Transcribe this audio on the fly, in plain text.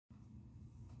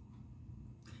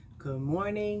Good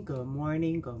morning, good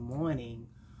morning, good morning.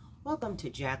 Welcome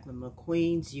to Jacqueline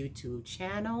McQueen's YouTube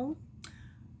channel.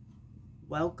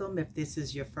 Welcome if this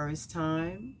is your first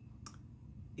time.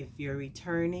 If you're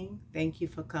returning, thank you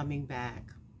for coming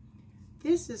back.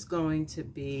 This is going to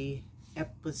be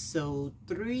episode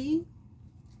 3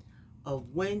 of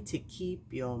When to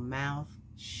Keep Your Mouth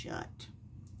Shut.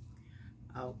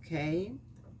 Okay,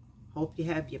 hope you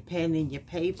have your pen and your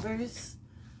papers.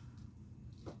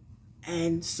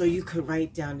 And so you could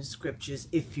write down the scriptures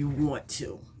if you want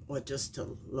to, or just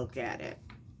to look at it.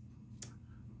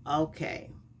 Okay.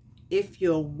 If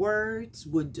your words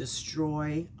would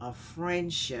destroy a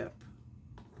friendship.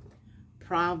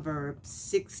 Proverbs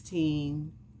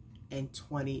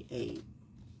 16:28.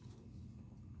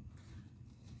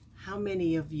 How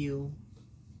many of you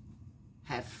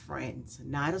have friends,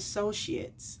 not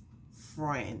associates,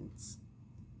 friends?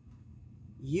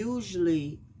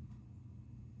 Usually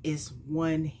is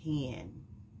one hand,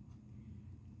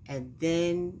 and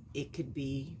then it could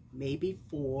be maybe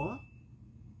 4,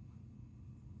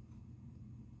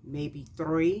 maybe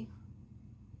 3,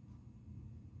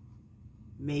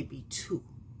 maybe 2,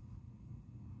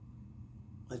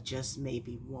 or just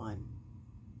maybe 1.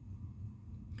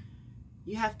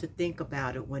 You have to think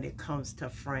about it when it comes to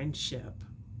friendship.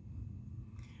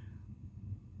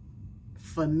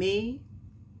 For me,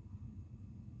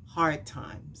 hard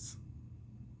times.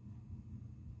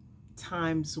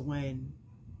 Times when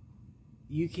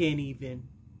you can't even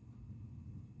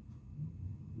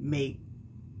make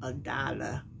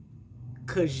 $1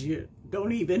 because you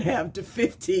don't even have the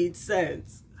 15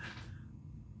 cents.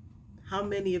 How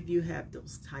many of you have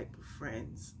those type of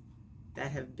friends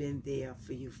that have been there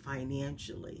for you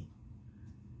financially,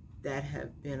 that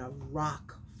have been a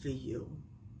rock for you,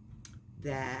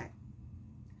 that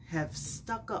have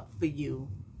stuck up for you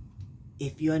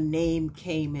if your name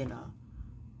came in a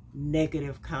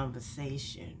negative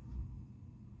conversation?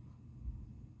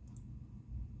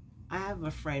 I have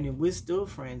a friend, and we're still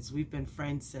friends. We've been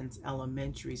friends since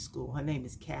elementary school. Her name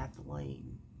is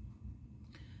Kathleen.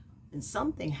 And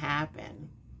something happened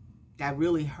that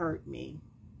really hurt me.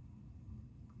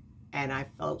 And I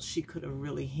felt she could have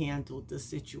really handled the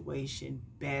situation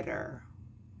better.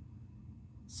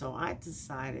 So I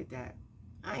decided that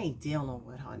I ain't dealing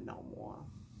with her no more.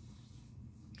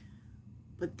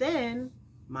 But then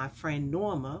my friend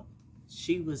Norma,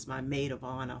 she was my maid of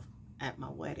honor at my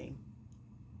wedding.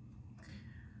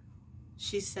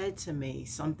 She said to me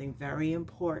something very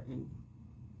important.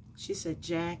 She said,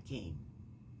 Jackie,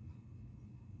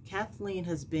 Kathleen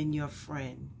has been your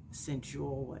friend since you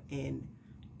were in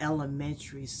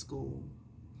elementary school.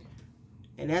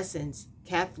 In essence,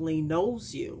 Kathleen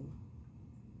knows you.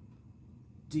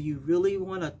 Do you really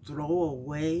want to throw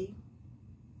away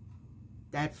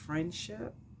that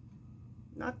friendship?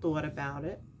 And I thought about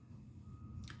it.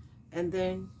 And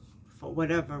then, for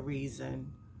whatever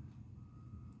reason,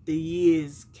 the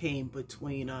years came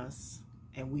between us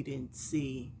and we didn't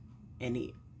see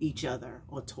each other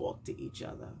or talk to each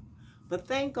other. But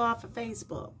thank God for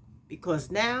Facebook,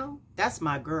 because now that's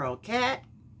my girl, Kat.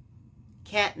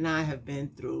 Kat and I have been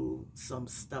through some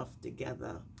stuff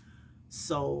together.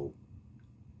 So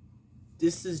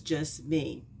this is just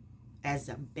me as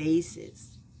a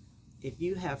basis. If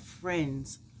you have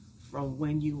friends from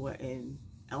when you were in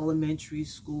elementary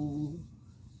school,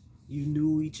 you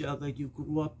knew each other, you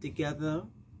grew up together,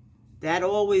 that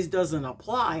always doesn't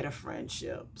apply to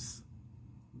friendships.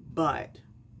 But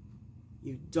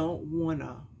you don't want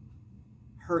to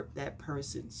hurt that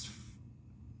person's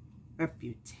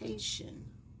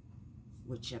reputation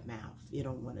with your mouth. You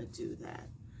don't want to do that.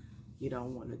 You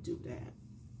don't want to do that.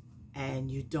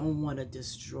 And you don't want to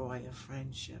destroy a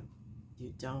friendship.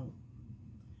 You don't.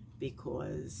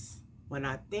 Because when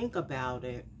I think about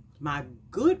it, my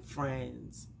good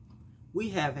friends, we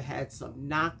have had some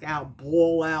knockout,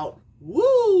 ball out,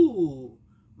 woo!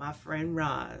 My friend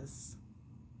Roz,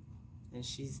 and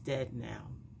she's dead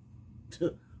now.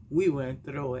 We went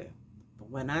through it. But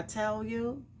when I tell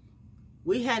you,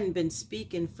 we hadn't been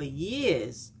speaking for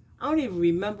years. I don't even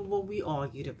remember what we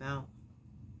argued about.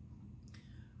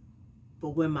 But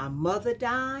when my mother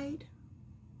died,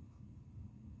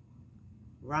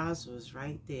 Roz was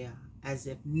right there, as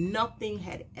if nothing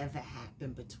had ever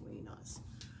happened between us.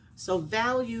 So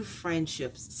value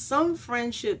friendships. Some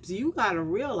friendships, you got to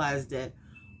realize that,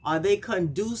 are they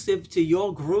conducive to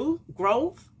your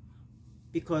growth?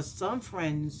 Because some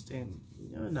friends, and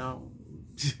you know,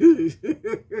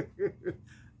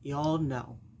 y'all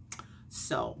know.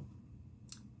 So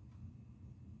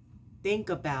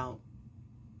think about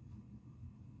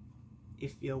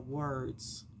if your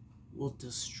words will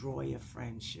destroy a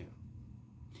friendship.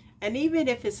 And even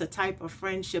if it's a type of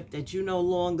friendship that you no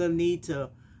longer need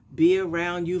to be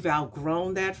around, you've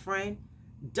outgrown that friend,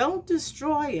 don't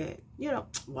destroy it. You know,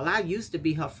 well, I used to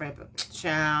be her friend, but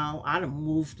child, I done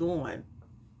moved on.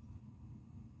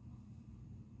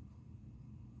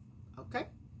 Okay?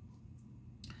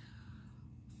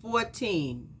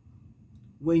 14,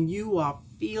 when you are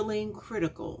feeling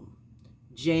critical,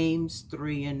 James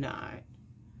 3 and 9.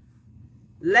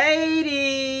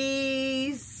 Ladies,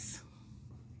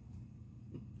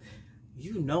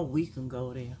 you know we can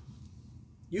go there.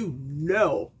 You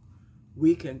know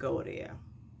we can go there.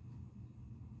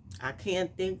 I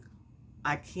cannot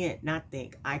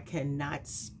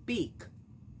speak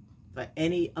for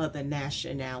any other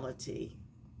nationality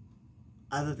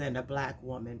other than a black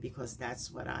woman, because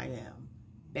that's what I am.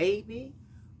 Baby,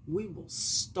 we will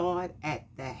start at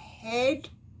the head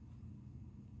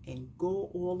and go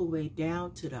all the way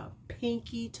down to the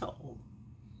pinky toe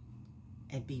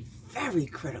and be very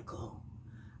critical.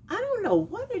 I don't know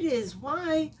what it is,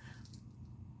 why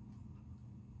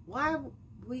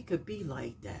we could be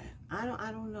like that. I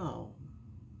don't know.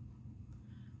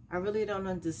 I really don't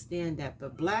understand that.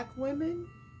 But black women,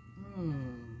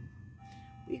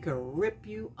 we could rip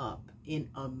you up in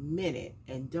a minute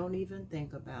and don't even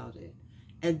think about it.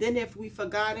 And then if we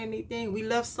forgot anything, we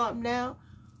left something out,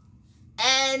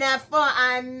 and I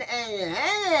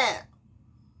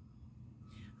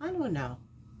don't know.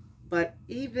 But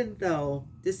even though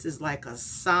this is like a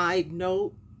side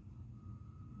note,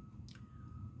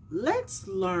 let's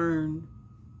learn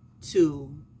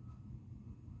to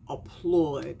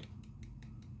applaud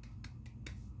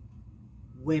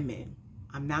women.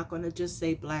 I'm not going to just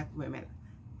say black women.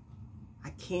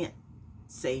 I can't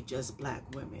say just black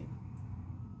women.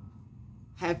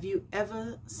 Have you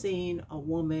ever seen a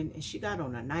woman and she got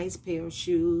on a nice pair of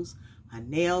shoes, her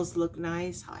nails look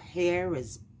nice, her hair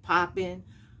is popping?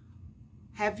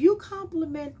 Have you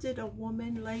complimented a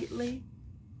woman lately?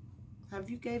 Have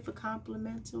you gave a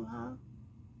compliment to her?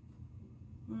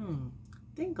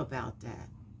 Think about that.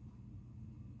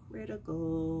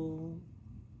 Critical.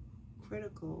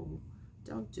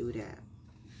 Don't do that.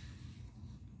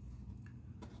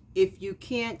 If you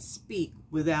can't speak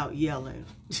without yelling.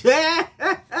 Didn't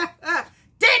I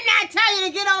tell you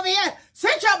to get over here?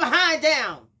 Sit your behind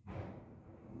down.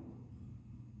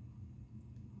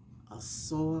 A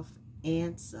soft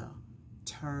answer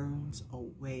turns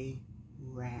away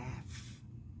wrath.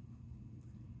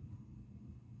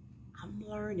 I'm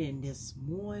learning this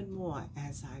more and more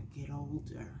as I get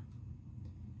older.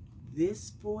 This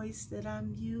voice that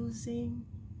I'm using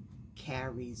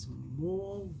carries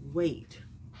more weight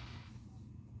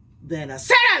than a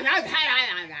sit down,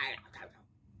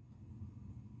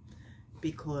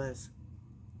 because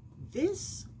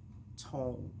this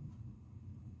tone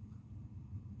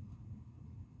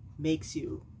makes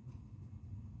you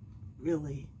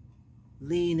really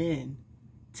lean in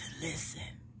to listen.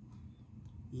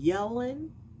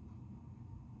 Yelling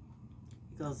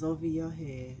goes over your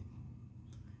head.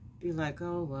 Be like,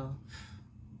 oh, well.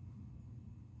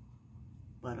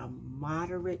 But a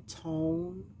moderate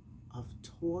tone of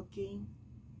talking,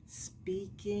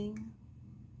 speaking,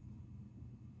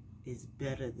 is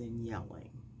better than yelling.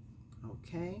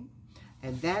 Okay?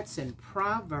 And that's in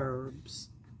Proverbs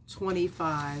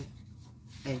 25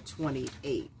 and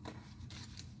 28.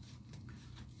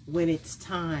 When it's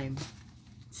time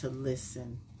to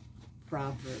listen.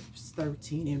 Proverbs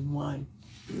 13 and 1.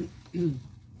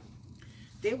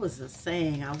 There was a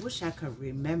saying, I wish I could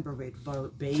remember it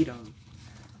verbatim,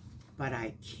 but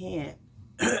I can't.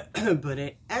 But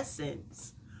in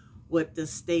essence, what the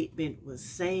statement was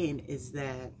saying is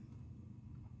that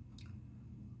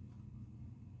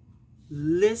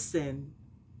listen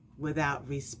without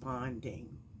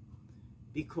responding.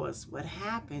 Because what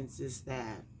happens is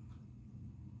that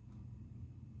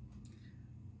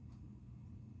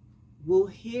we'll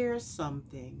hear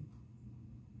something,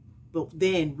 but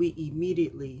then we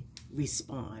immediately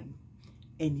respond.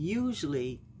 And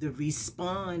usually the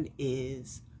respond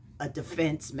is a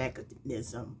defense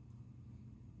mechanism.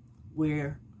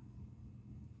 We're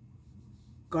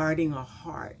guarding our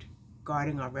heart,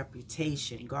 guarding our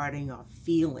reputation, guarding our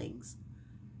feelings.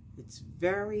 It's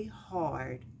very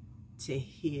hard to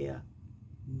hear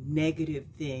negative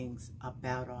things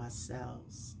about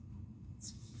ourselves.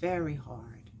 It's very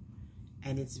hard.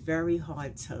 And it's very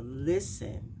hard to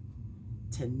listen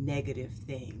to negative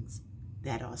things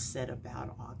that are said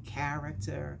about our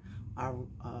character, our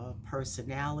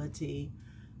personality.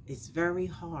 It's very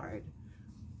hard.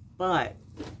 But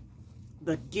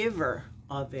the giver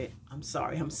of it, I'm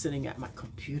sorry, I'm sitting at my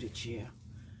computer chair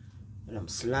and I'm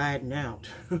sliding out.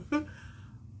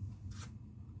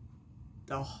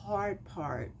 the hard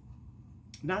part,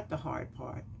 not the hard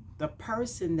part, the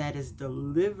person that is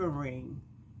delivering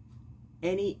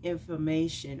any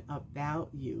information about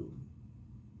you,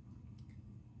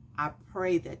 I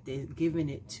pray that they're giving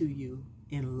it to you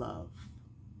in love.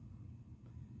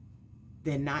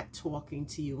 They're not talking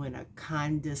to you in a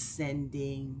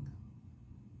condescending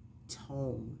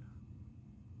tone.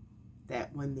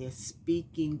 That when they're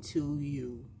speaking to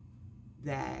you,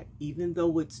 that even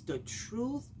though it's the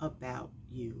truth about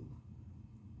you,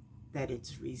 that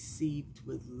it's received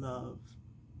with love.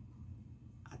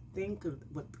 I think of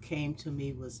what came to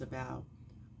me was about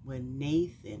when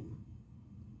Nathan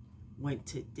went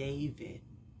to David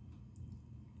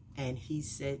and he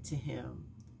said to him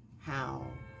how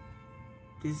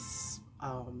this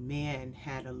man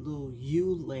had a little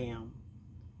ewe lamb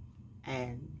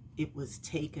and it was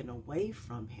taken away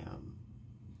from him.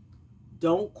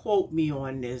 Don't quote me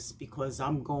on this because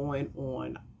I'm going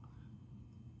on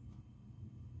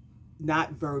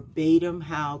not verbatim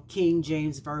how King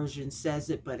James Version says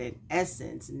it, but in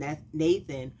essence,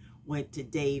 Nathan went to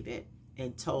David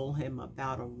and told him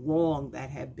about a wrong that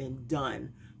had been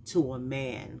done to a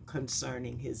man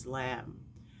concerning his lamb.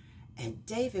 And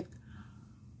David,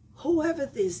 whoever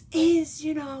this is,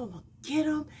 you know, get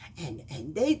them,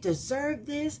 and they deserve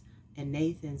this. And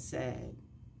Nathan said,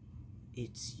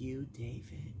 it's you,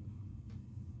 David.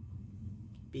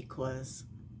 Because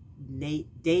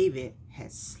David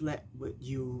had slept with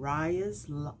Uriah's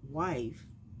wife.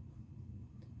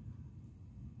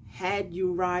 Had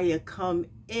Uriah come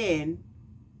in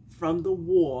from the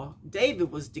war,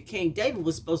 David was the king. David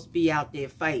was supposed to be out there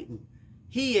fighting.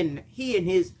 He in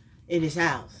his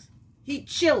house. He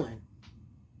chilling.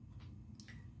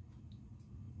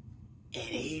 And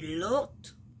he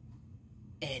looked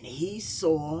and he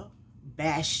saw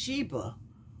Bathsheba,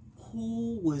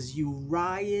 who was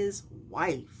Uriah's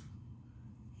wife.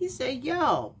 He said,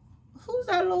 yo, who's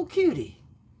that little cutie?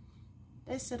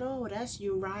 They said, oh, that's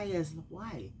Uriah's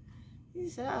wife. He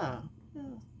said, oh,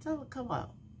 tell her come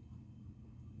out.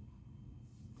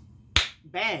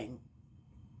 Bang.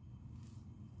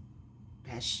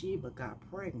 Bathsheba got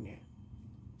pregnant.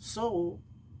 So,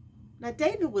 now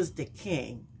David was the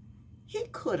king. He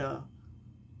could have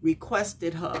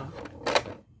requested her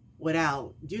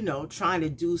without, you know, trying to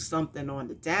do something on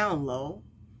the down low.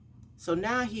 So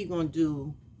now he gonna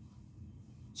do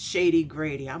Shady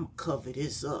Grady. I'm gonna cover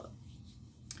this up.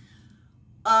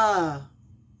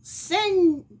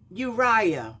 Send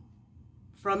Uriah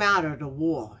from out of the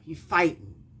war. You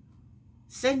fighting.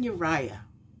 Send Uriah.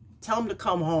 Tell him to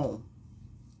come home.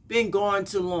 Been gone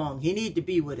too long. He need to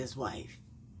be with his wife.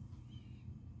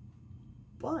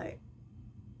 But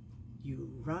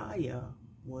Uriah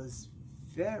was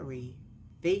very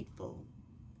faithful,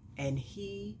 and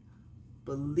he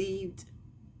believed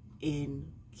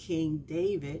in King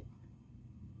David,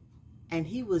 and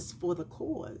he was for the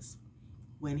cause.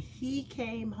 When he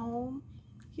came home,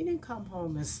 he didn't come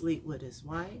home and sleep with his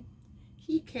wife.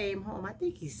 He came home, I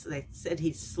think he said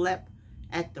he slept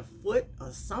at the foot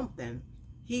or something.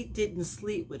 He didn't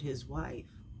sleep with his wife.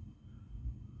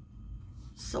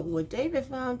 So when David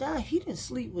found out he didn't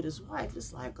sleep with his wife,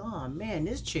 it's like, oh man,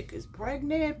 this chick is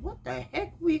pregnant. What the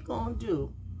heck we gonna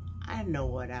do? I know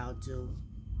what I'll do.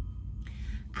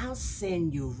 I'll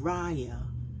send Uriah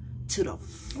to the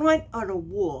front of the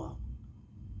war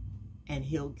and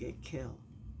he'll get killed.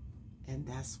 And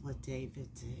that's what David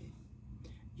did.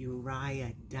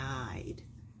 Uriah died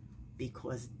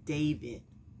because David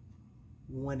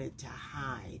wanted to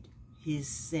hide his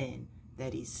sin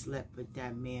that he slept with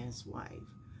that man's wife.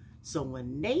 So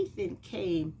when Nathan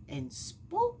came and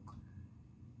spoke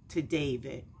to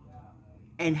David,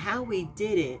 and how he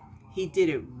did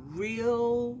it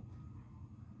real,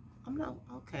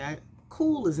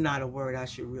 cool is not a word I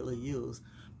should really use,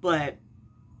 but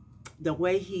the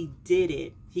way he did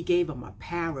it, he gave him a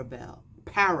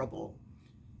parable,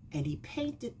 and he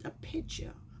painted a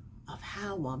picture of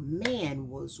how a man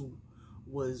was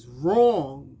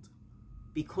wronged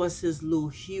because his little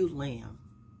ewe lamb.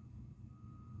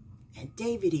 And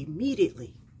David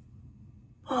immediately,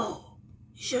 oh,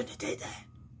 you shouldn't have did that.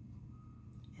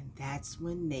 And that's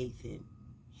when Nathan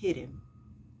hit him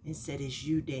and said, it's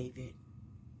you, David.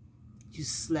 You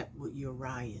slept with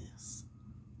Uriah's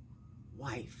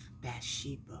wife,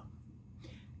 Bathsheba.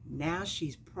 Now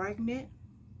she's pregnant,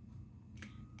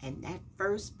 and that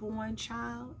firstborn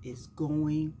child is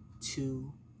going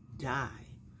to die.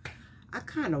 I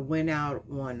kind of went out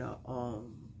on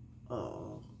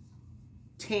a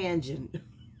tangent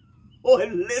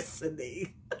on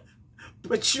listening,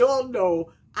 but y'all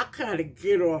know I kind of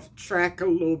get off track a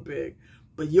little bit.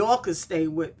 But y'all could stay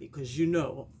with me because you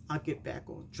know I'll get back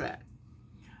on track.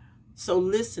 So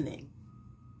listening,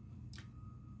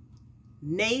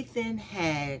 Nathan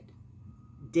had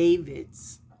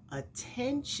David's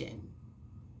attention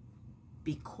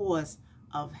because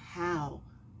of how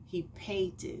he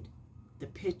painted the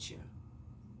picture.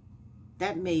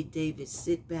 That made David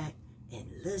sit back and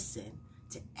listen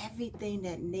to everything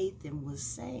that Nathan was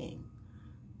saying.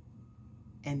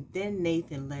 And then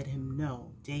Nathan let him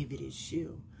know, David is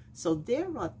you. So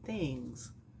there are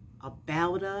things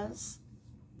about us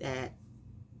that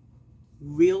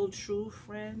real true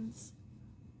friends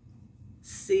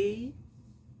see,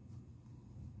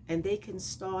 and they can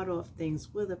start off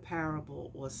things with a parable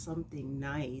or something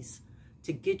nice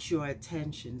to get your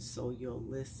attention so you'll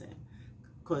listen.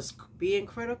 Because being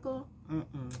critical,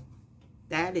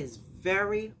 that is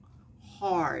very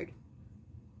hard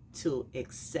to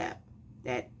accept,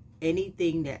 that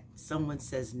anything that someone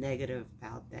says negative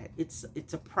about that.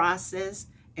 It's a process,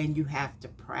 and you have to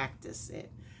practice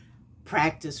it.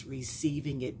 Practice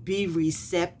receiving it. Be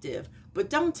receptive. But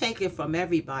don't take it from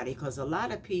everybody, because a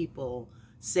lot of people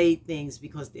say things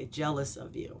because they're jealous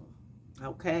of you.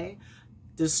 Okay?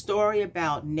 The story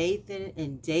about Nathan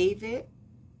and David,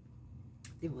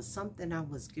 there was something I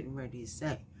was getting ready to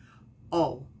say.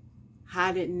 Oh,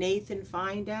 how did Nathan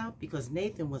find out? Because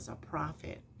Nathan was a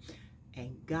prophet.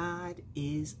 And God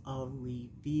is a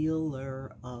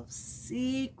revealer of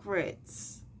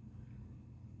secrets.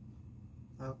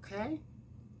 Okay?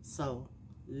 So,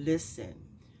 listen.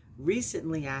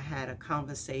 Recently, I had a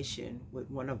conversation with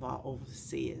one of our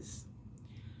overseers.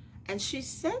 And she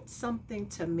said something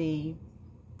to me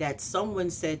that someone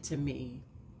said to me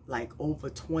like over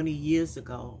 20 years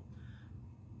ago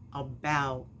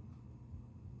about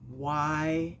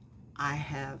why I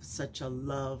have such a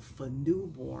love for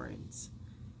newborns.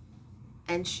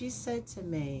 And she said to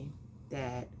me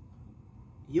that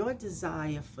your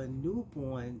desire for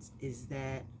newborns is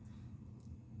that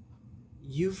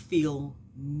you feel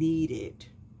needed.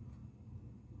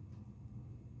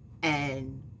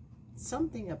 And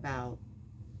something about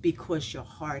because your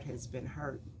heart has been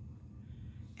hurt.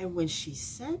 And when she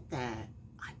said that,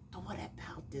 I thought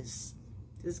about this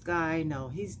guy. No,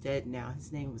 he's dead now.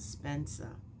 His name was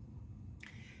Spencer.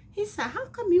 He said, how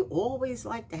come you always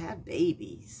like to have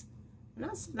babies? And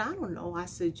I said, I don't know. I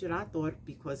said, I thought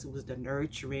because it was the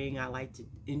nurturing, I like to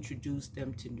introduce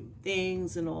them to new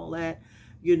things and all that.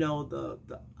 You know, the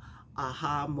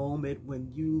aha moment when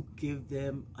you give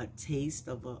them a taste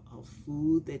of a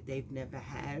food that they've never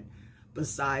had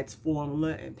besides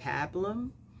formula and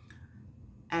pablum.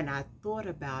 And I thought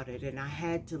about it, and I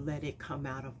had to let it come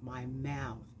out of my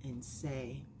mouth and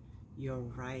say, you're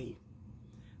right.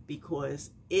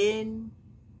 Because in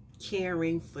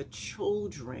caring for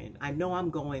children, I know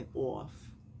I'm going off,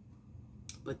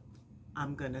 but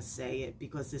I'm going to say it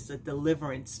because it's a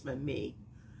deliverance for me.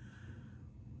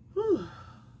 Whew.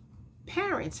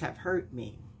 Parents have hurt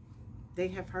me. They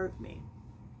have hurt me.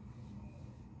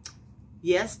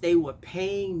 Yes, they were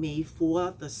paying me for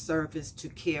the service to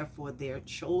care for their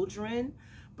children,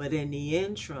 but in the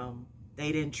interim,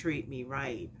 they didn't treat me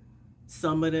right.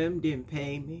 Some of them didn't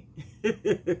pay me.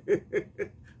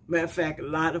 Matter of fact, a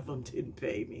lot of them didn't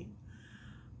pay me.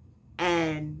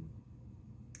 And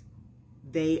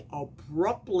they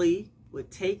abruptly would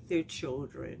take their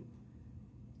children,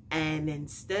 and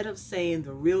instead of saying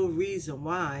the real reason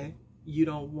why you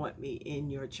don't want me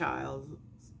in your child's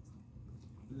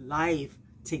life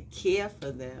to care for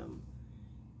them,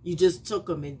 you just took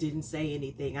them and didn't say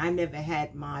anything. I never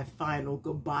had my final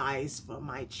goodbyes for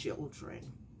my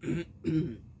children.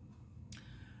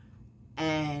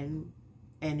 and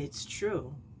it's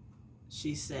true.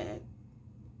 She said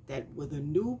that with a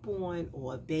newborn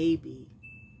or a baby,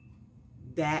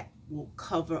 that will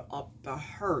cover up the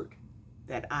hurt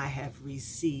that I have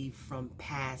received from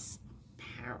past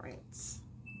parents.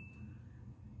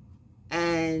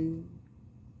 And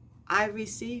I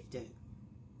received it.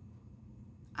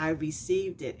 I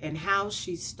received it. And how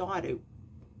she started,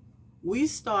 we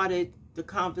started the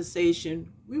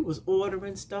conversation, we was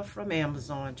ordering stuff from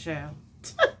Amazon, child.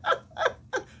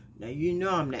 Now, you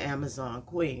know I'm the Amazon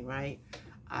queen, right?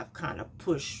 I've kind of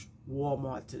pushed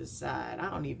Walmart to the side. I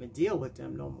don't even deal with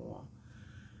them no more.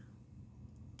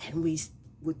 And we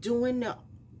were doing the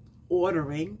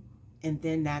ordering, and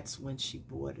then that's when she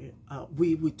bought it.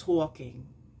 We were talking,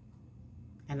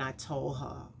 and I told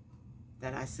her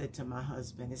that I said to my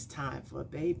husband, it's time for a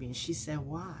baby. And she said,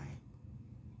 why?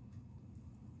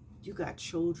 You got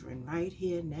children right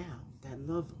here now that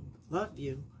love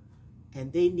you,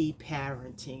 and they need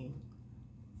parenting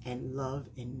and love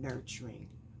and nurturing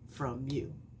from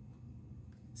you.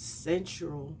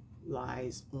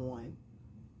 centralize on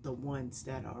the ones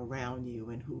that are around you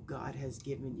and who God has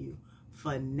given you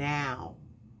for now.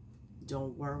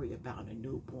 Don't worry about a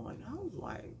newborn. I was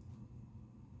like,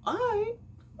 all right.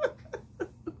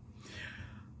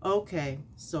 Okay,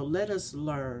 so let us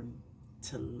learn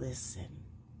to listen.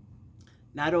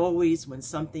 Not always when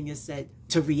something is said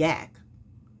to react.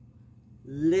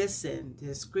 Listen.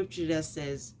 There's scripture that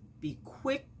says, be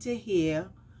quick to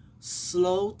hear,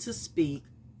 slow to speak,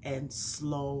 and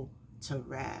slow to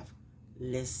wrath.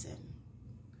 Listen.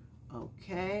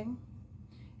 Okay?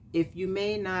 If you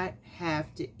may not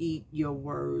have to eat your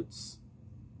words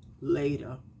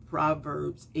later.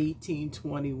 Proverbs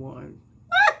 18:21.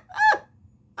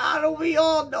 How do we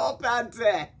all know about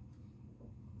that?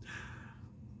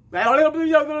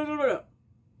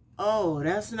 Oh,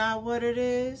 that's not what it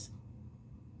is?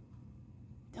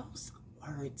 Those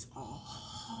words are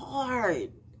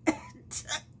hard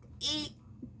to eat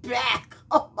back.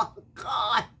 Oh my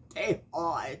God, they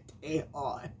hard, they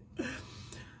hard.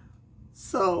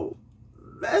 So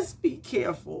let's be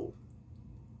careful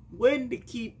when to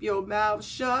keep your mouth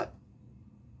shut.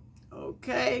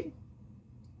 Okay?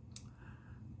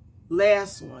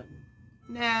 Last one.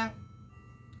 Nah,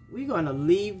 we're going to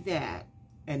leave that.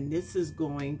 And this is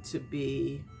going to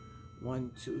be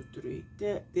 1, 2, 3.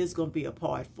 There's going to be a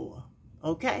part 4.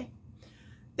 Okay?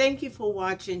 Thank you for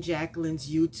watching Jacqueline's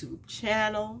YouTube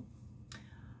channel.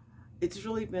 It's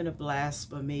really been a blast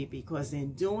for me because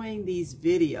in doing these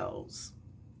videos,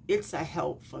 it's a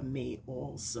help for me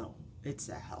also. It's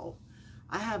a help.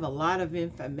 I have a lot of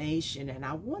information and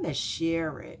I want to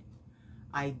share it.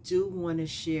 I do want to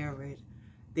share it.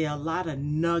 There are a lot of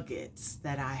nuggets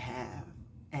that I have.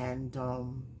 And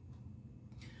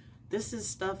this is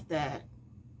stuff that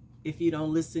if you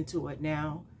don't listen to it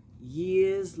now,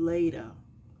 years later,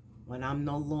 when I'm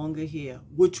no longer here,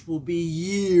 which will be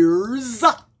years,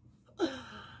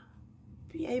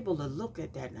 be able to look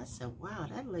at that. And I said, wow,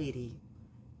 that lady,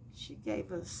 she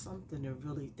gave us something to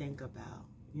really think about,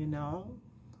 you know?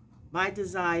 My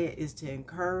desire is to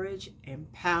encourage,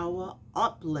 empower,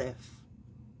 uplift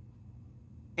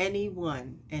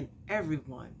anyone and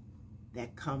everyone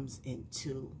that comes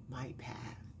into my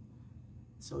path.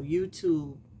 So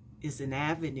YouTube is an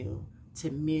avenue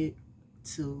to me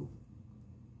to,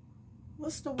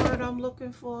 what's the word I'm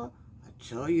looking for? I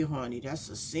tell you, honey, that's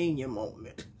a senior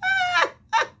moment.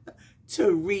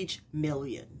 To reach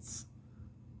millions.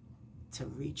 To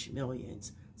reach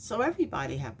millions. So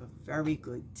everybody have a very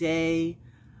good day.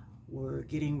 We're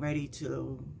getting ready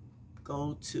to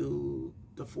go to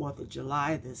the 4th of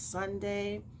July this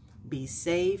Sunday. Be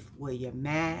safe, wear your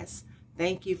mask.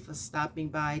 Thank you for stopping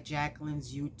by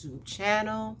Jacqueline's YouTube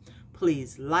channel.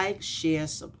 Please like, share,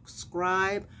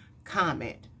 subscribe,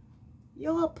 comment.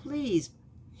 Y'all please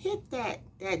hit that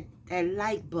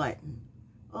like button.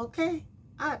 Okay?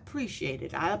 I appreciate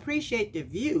it. I appreciate the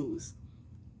views.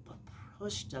 But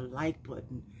push the like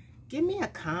button. Give me a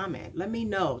comment. Let me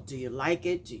know. Do you like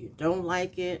it? Do you don't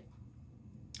like it?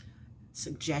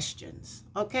 Suggestions.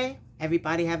 Okay?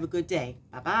 Everybody have a good day.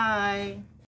 Bye-bye.